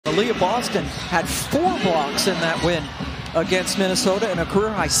Aaliyah Boston had 4 blocks in that win against Minnesota and a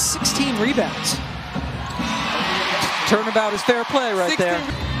career-high 16 rebounds. Turnabout is fair play right there.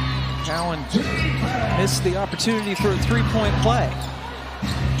 Cowan missed the opportunity for a 3-point play.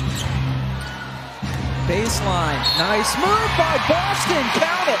 Baseline, nice move by Boston,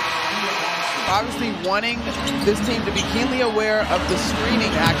 count it. Obviously wanting this team to be keenly aware of the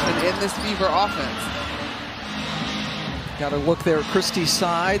screening action in this Fever offense. Got to look there at Christie's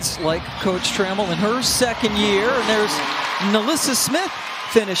sides, like Coach Trammell in her second year. And there's Nalissa Smith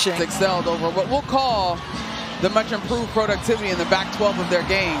finishing. Excelled over what we'll call the much improved productivity in the back 12 of their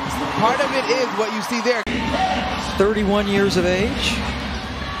games. Part of it is what you see there. 31 years of age,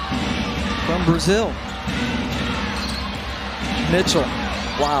 from Brazil. Mitchell,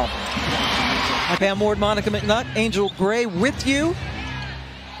 wow. Pam Ward, Monica McNutt, Angel Gray with you.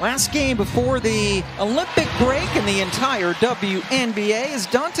 Last game before the Olympic break in the entire WNBA as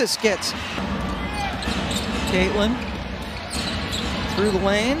Dantas gets Caitlin through the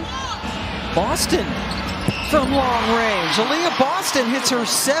lane. Boston from long range. Aaliyah Boston hits her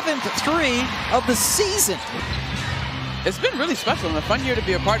 7th 3 of the season. It's been really special and a fun year to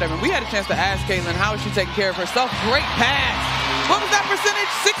be a part of. And we had a chance to ask Caitlin how is she taking care of herself. Great pass. What was that percentage?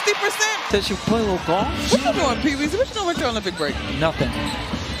 60%? Does she play a little golf? What you doing, Pee-wees? What you doing with your Olympic break? Nothing.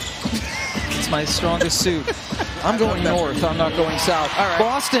 It's my strongest suit. I'm going north. I'm not going south. All right.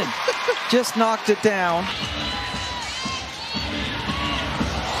 Boston just knocked it down.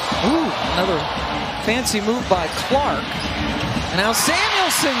 Ooh, another fancy move by Clark. And now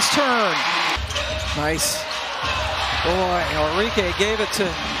Samuelson's turn. Nice. Boy, Enrique gave it to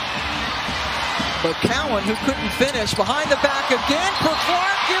Cowan, who couldn't finish. Behind the back again for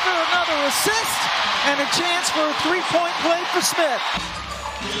Clark. Give her another assist and a chance for a 3-point play for Smith.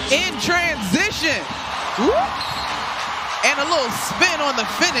 In transition. Woo! And a little spin on the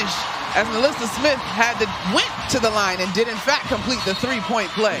finish as Nalissa Smith went to the line and did in fact complete the 3-point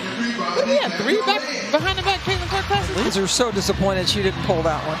play. Yeah, 3 behind the back Caitlin Clark passes. Liz are so disappointed she didn't pull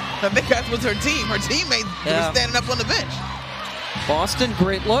that one. I think that was her team. Her teammate was standing up on the bench. Boston,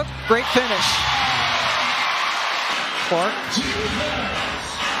 great look, great finish. Clark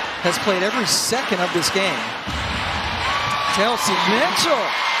has played every second of this game. Chelsea Mitchell.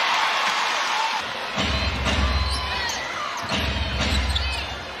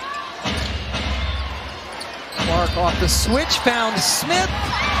 Clark off the switch, found Smith,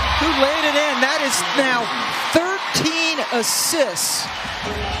 who laid it in. That is now 13 assists.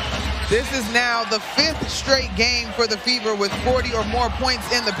 This is now the 5th straight game for the Fever with 40 or more points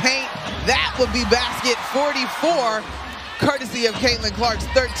in the paint. That would be basket 44, courtesy of Caitlin Clark's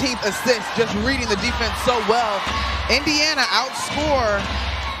 13th assist, just reading the defense so well. Indiana outscore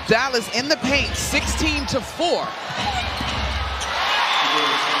Dallas in the paint 16-4.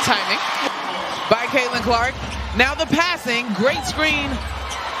 Timing by Caitlin Clark. Now the passing, great screen.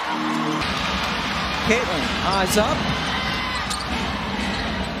 Caitlin, eyes up.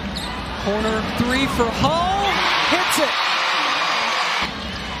 Corner 3 for Hull, hits it.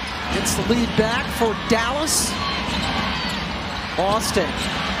 Gets the lead back for Dallas. Boston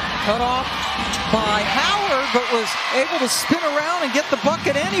cut off by Howard, but was able to spin around and get the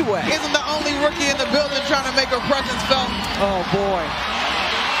bucket anyway. Isn't the only rookie in the building trying to make her presence felt. Oh boy,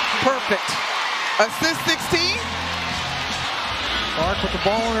 perfect. Assist 16. Clark with the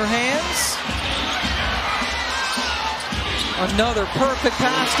ball in her hands. Another perfect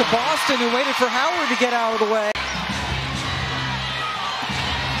pass to Boston, who waited for Howard to get out of the way.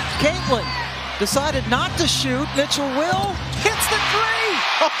 Caitlin decided not to shoot. Mitchell will. Hits the 3.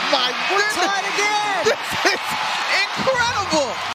 Oh my goodness. We're tied again. This is incredible.